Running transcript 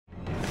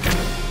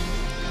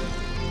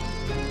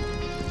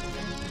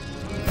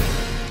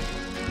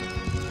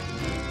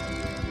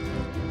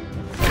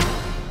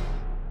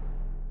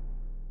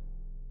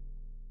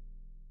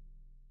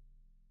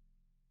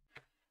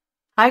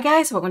Hi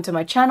guys, welcome to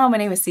my channel. My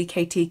name is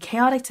CKT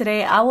Chaotic.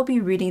 Today I will be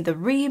reading the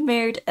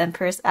Remarried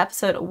Empress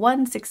episode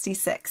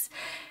 166.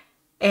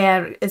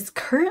 And it's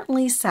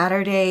currently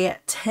Saturday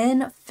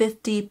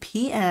 10:50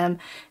 p.m.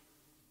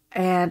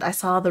 and I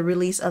saw the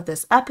release of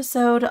this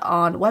episode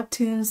on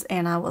Webtoons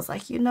and I was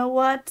like, you know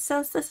what?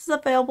 Since this is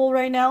available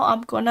right now,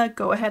 I'm gonna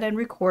go ahead and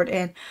record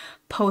and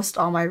post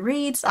all my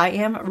reads. I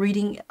have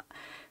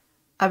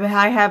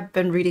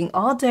been reading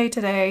all day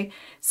today,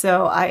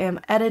 so I am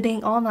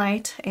editing all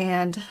night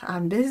and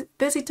I'm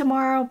busy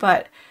tomorrow,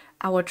 but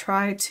I will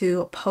try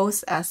to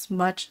post as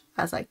much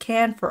as I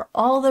can for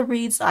all the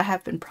reads I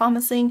have been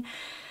promising.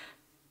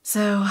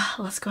 So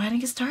let's go ahead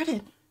and get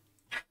started.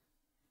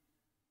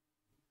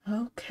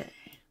 Okay.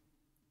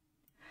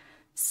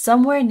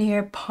 Somewhere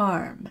near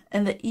Parm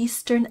in the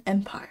Eastern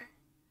Empire,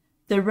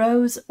 the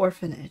Rose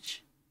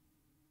Orphanage.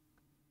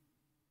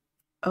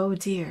 Oh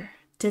dear,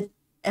 did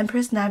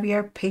Empress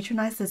Navier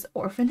patronize this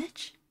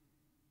orphanage?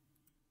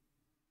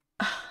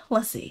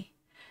 Let's see.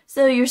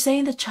 So you're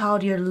saying the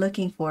child you're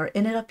looking for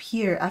ended up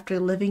here after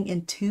living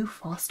in 2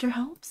 foster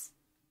homes?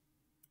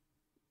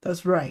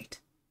 That's right.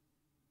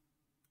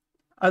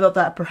 I thought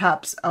that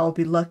perhaps I'll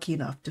be lucky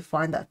enough to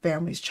find that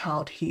family's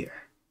child here.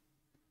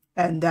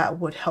 And that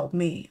would help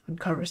me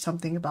uncover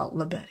something about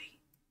Lebedi.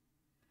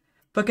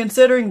 But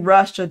considering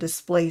Rashta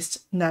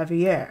displaced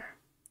Navier,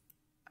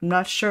 I'm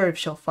not sure if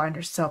she'll find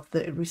herself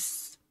the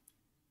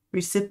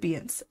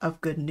recipients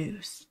of good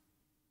news.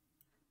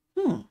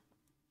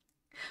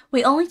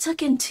 We only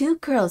took in 2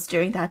 girls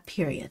during that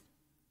period.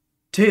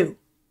 2?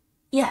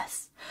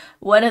 Yes.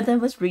 One of them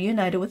was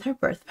reunited with her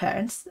birth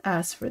parents,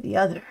 as for the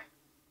other.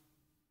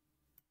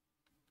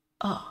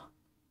 Oh.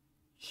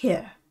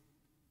 Here.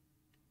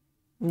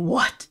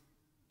 What?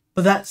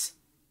 But that's...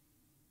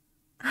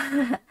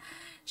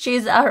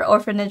 She's our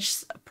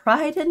orphanage's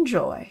pride and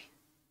joy.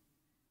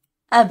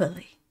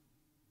 Emily.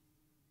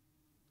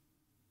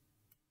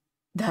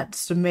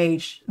 That's the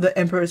mage the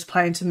Emperor is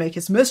planning to make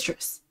his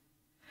mistress.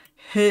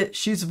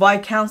 She's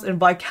Viscount and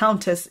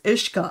Viscountess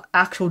Ishka's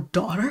actual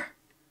daughter?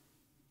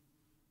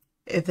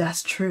 If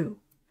that's true,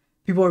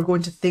 people are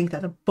going to think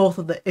that both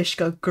of the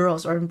Ishka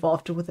girls are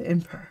involved with the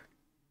Emperor.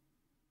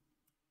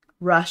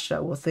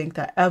 Rashta will think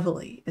that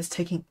Evely is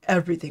taking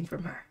everything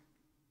from her.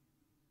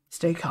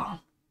 Stay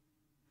calm.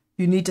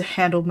 You need to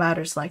handle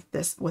matters like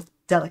this with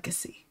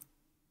delicacy.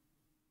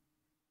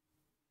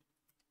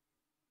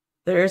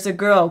 There is a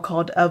girl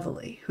called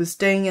Evely who's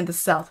staying in the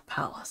South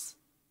Palace.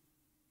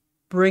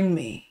 Bring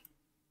me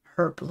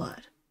her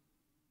blood.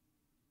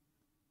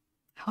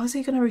 How is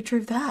he going to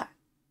retrieve that?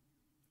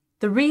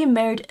 The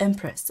Remarried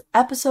Empress,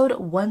 episode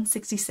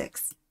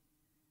 166.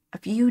 A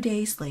few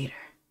days later.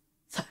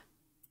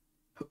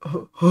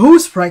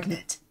 Who's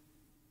pregnant?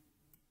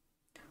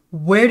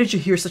 Where did you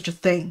hear such a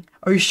thing?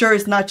 Are you sure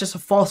it's not just a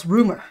false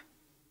rumor?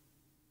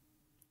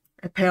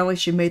 Apparently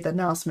she made the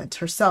announcement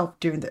herself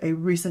during a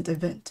recent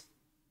event.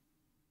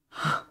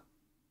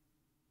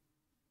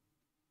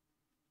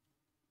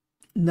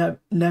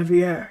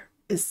 Navier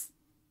is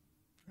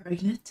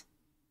pregnant?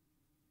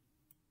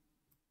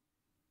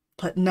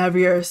 But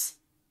Navier's...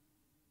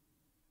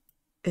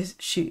 Is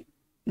she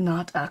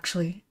not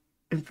actually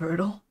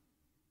infertile?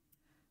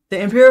 The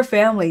imperial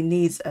family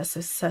needs a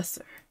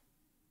successor.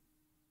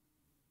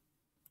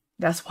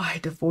 That's why I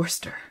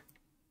divorced her.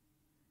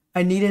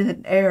 I needed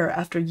an heir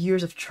after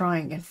years of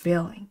trying and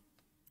failing.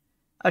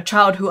 A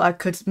child who I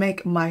could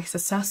make my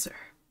successor.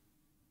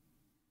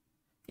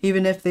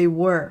 Even if they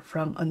were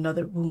from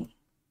another womb.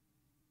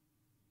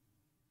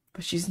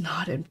 But she's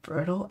not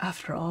infertile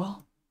after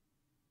all.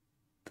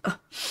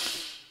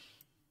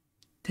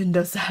 Then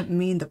does that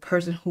mean the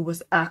person who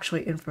was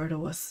actually infertile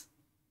was...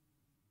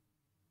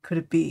 Could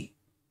it be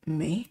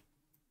me?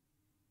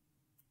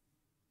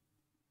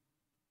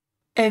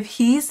 If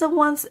he's the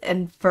one's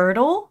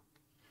infertile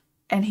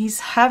and he's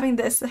holding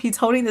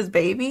this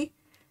baby,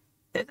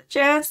 there's a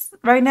chance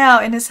right now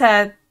in his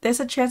head, there's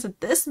a chance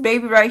that this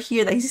baby right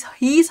here that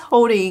he's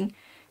holding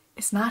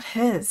is not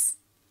his.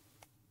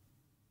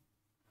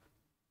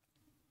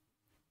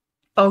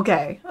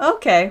 Okay.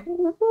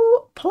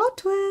 Ooh, plot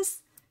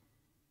twist.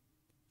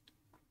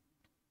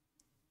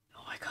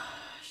 Oh my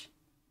gosh.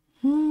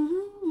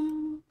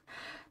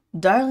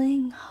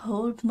 Darling,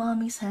 hold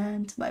mommy's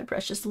hand, my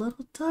precious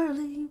little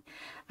darling.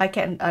 I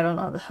don't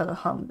know how to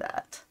hum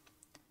that.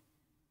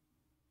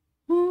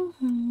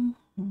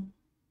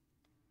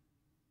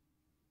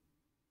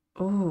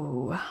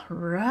 Ooh,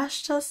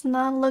 Rashta's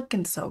not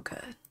looking so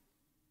good.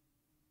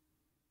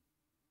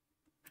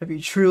 Have you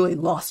truly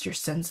lost your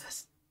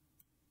senses?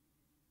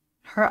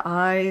 Her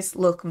eyes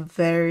look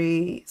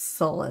very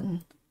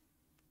sullen.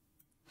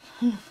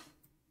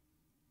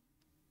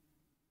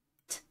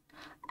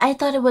 I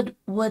thought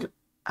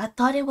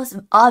it was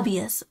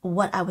obvious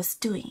what I was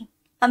doing.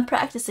 I'm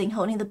practicing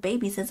holding the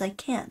baby since I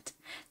can't,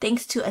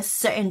 thanks to a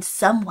certain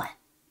someone.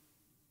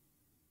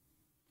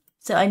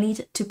 So I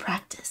need to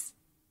practice.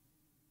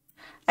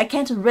 I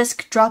can't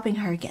risk dropping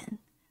her again.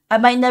 I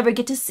might never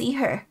get to see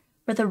her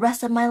for the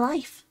rest of my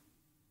life.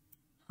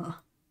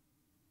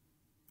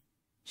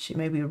 She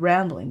may be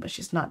rambling, but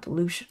she's not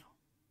delusional.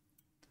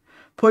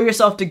 Pull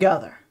yourself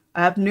together.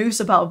 I have news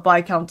about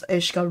Viscount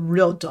Ishka's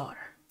real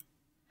daughter.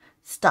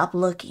 Stop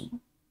looking.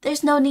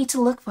 There's no need to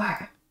look for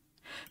her.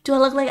 Do I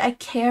look like I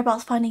care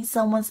about finding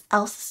someone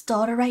else's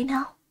daughter right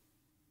now?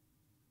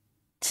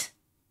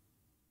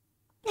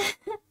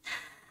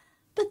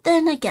 But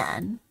then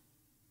again,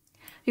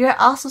 you're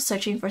also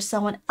searching for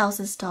someone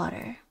else's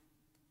daughter,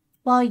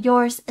 while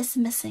yours is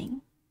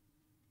missing.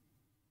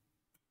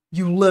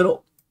 You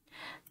little...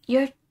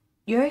 You're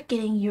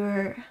getting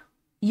your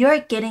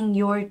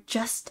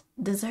just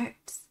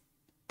deserts.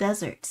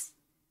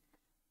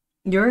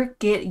 You're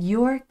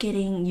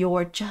getting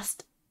your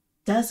just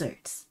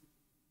deserts.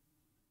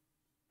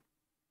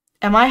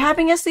 Am I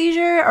having a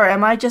seizure, or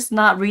am I just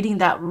not reading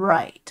that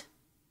right?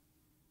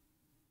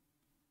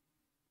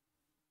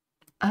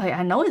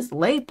 I know it's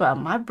late, but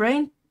my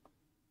brain...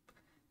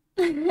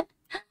 I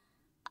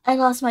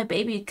lost my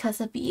baby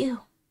because of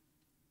you.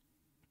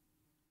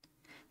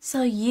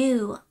 So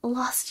you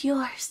lost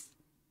yours.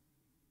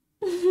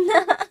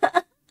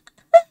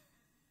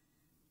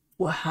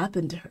 What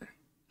happened to her?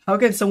 How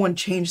can someone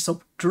change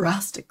so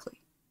drastically?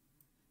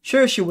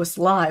 Sure, she was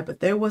sly, but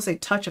there was a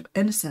touch of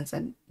innocence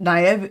and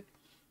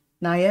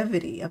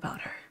naivety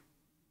about her.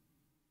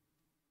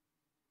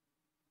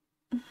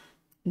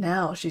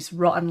 Now she's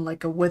rotten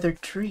like a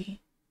withered tree.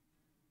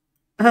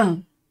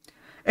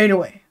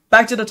 Anyway,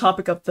 back to the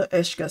topic of the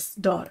Ishka's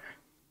daughter.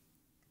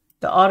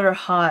 The otter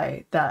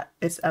high that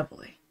is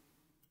Evely.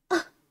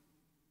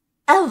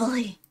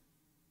 Evely.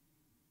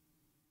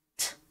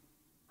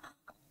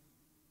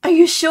 Are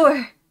you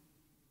sure?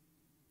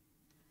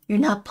 You're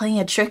not playing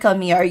a trick on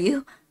me, are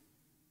you?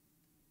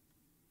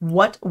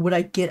 What would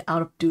I get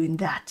out of doing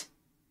that?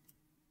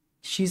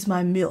 She's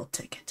my meal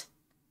ticket.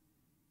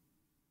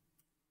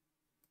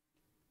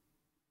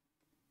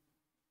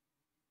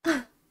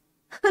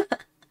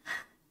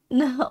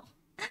 No,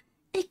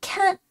 it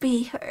can't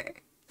be her.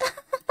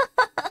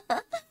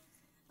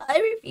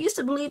 I refuse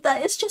to believe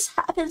that it just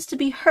happens to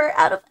be her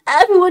out of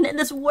everyone in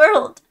this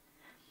world.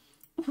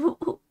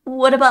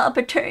 What about a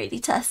paternity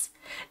test?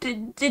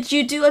 Did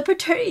you do a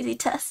paternity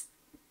test?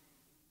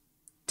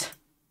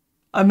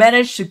 I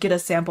managed to get a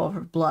sample of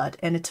her blood,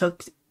 and it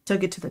took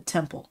it to the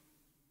temple.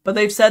 But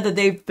they've said that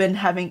they've been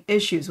having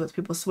issues with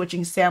people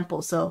switching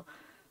samples, so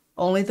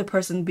only the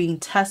person being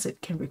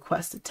tested can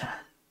request a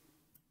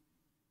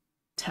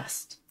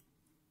test.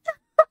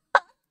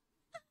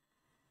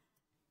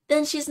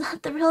 Then she's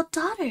not the real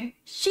daughter.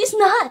 She's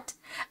not.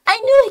 I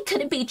knew it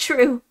couldn't be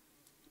true.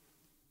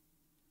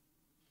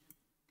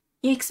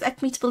 You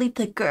expect me to believe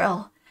the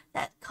girl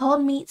that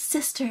called me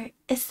sister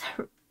is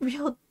her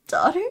real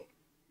daughter?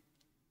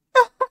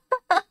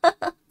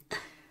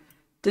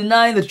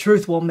 Denying the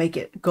truth won't make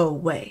it go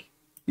away.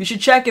 You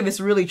should check if it's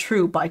really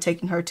true by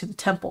taking her to the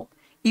temple,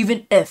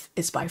 even if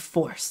it's by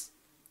force.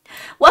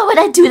 Why would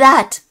I do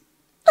that?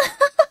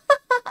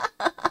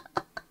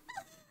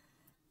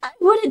 I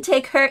wouldn't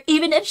take her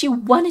even if she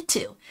wanted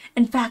to.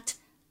 In fact,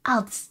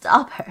 I'll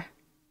stop her.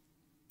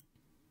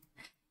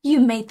 You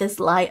made this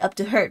lie up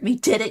to hurt me,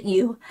 didn't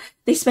you?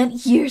 They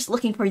spent years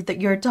looking for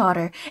your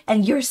daughter,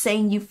 and you're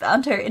saying you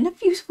found her in a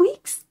few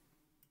weeks?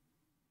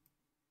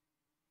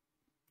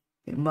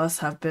 It must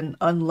have been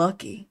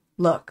unlucky.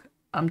 Look,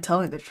 I'm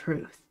telling the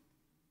truth.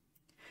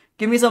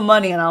 Give me some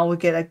money and I will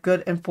get a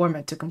good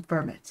informant to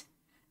confirm it.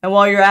 And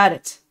while you're at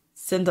it,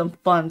 send them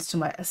funds to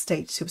my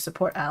estate to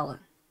support Alan.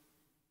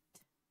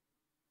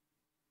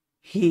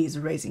 He's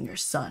raising your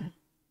son.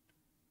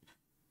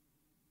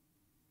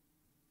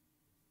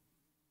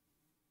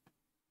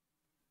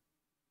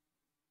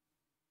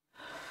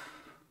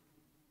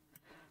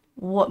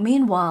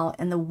 Meanwhile,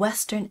 in the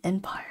Western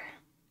Empire,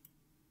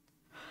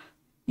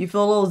 you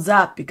feel a little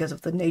zapped because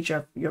of the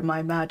nature of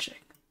my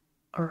magic.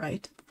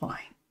 Alright,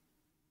 fine.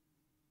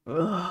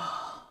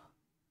 Ugh.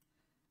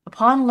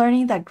 Upon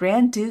learning that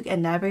Grand Duke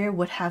and Navier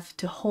would have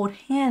to hold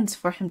hands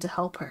for him to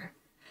help her,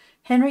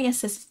 Henry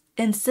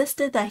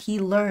insisted that he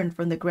learn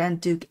from the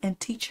Grand Duke and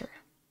teacher.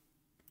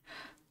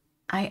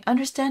 I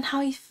understand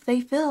how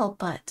they feel,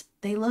 but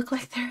they look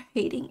like they're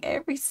hating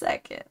every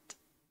second.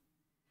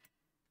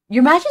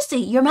 Your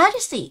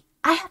Majesty,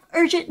 I have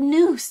urgent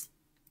news.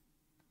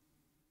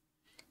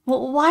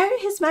 Well, why are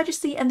His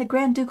Majesty and the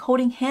Grand Duke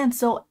holding hands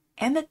so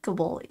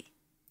amicably?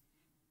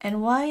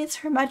 And why is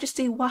Her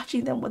Majesty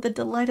watching them with a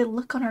delighted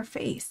look on her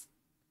face?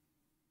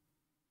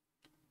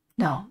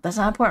 No, that's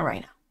not important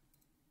right now.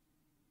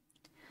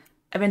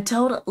 I've been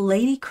told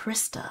Lady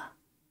Krista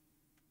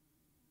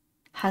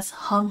has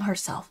hung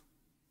herself.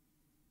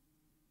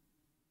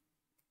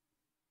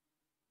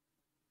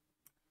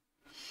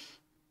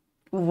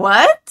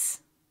 What?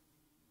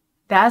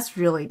 That's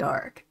really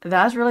dark.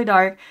 That's really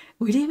dark.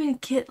 We didn't even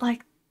get,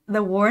 like,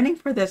 the warning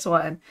for this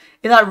one.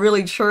 Is that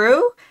really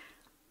true?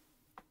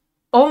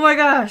 Oh my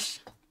gosh.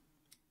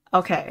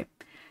 Okay.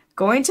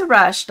 Going to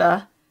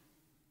Rashta.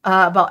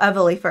 About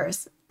Evely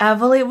first.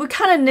 Evely, we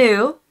kind of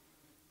knew.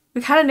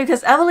 We kind of knew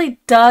because Evely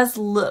does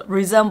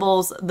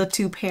resembles the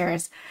two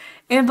parents.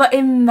 And but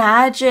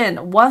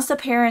imagine once the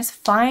parents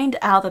find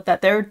out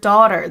that their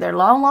daughter, their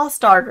long lost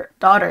daughter,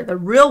 the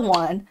real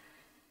one,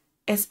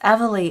 is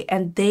Evely,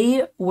 and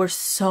they were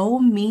so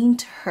mean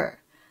to her.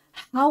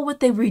 How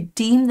would they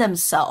redeem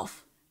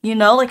themselves? You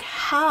know, like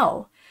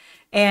how?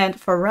 And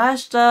for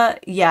Rashta,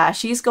 yeah,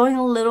 she's going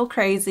a little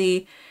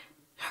crazy.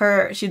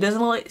 She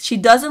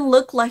doesn't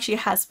look like she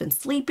has been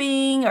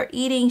sleeping or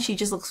eating. She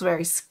just looks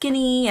very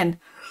skinny and,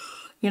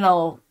 you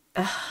know,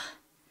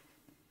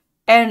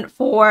 and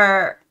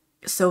for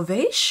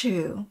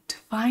Sovieshu to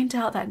find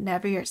out that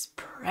Navier's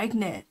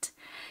pregnant,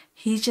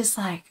 he's just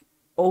like,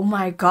 oh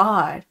my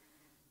god,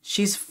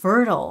 she's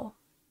fertile.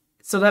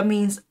 So that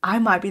means I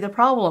might be the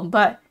problem.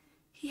 But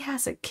he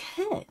has a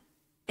kid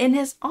in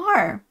his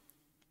arm.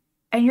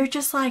 And you're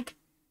just like,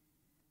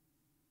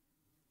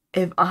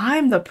 if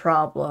I'm the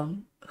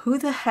problem, who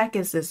the heck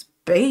is this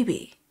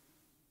baby?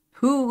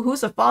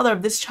 Who's the father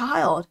of this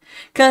child?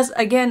 Because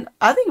again,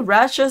 I think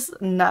Rashta's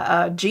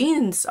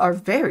genes are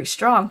very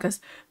strong because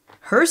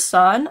her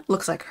son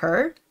looks like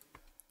her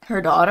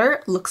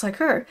daughter looks like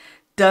her,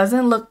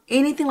 doesn't look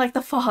anything like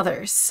the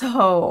father.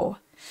 So,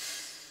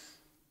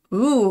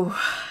 ooh,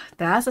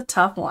 that's a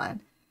tough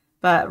one.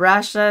 But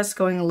Rashta's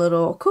going a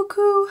little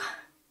cuckoo.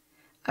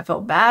 I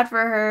felt bad for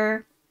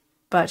her,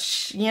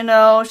 but you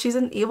know, she's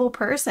an evil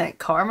person.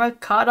 Karma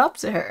caught up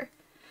to her.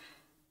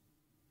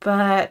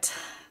 But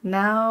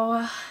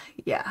now,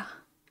 yeah.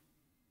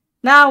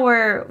 Now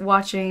we're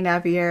watching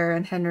Navier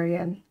and Henry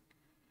and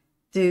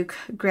Duke,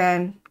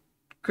 Grand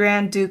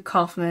Duke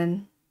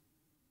Kaufman.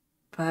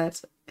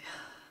 But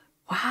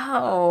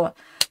wow.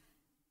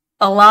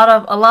 A lot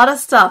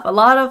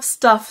of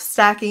stuff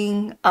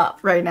stacking up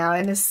right now,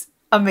 and it's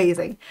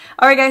amazing.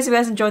 Alright guys, if you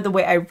guys enjoyed the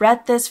way I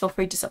read this, feel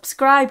free to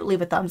subscribe,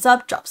 leave a thumbs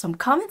up, drop some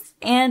comments,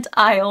 and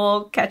I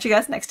will catch you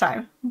guys next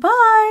time.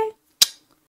 Bye!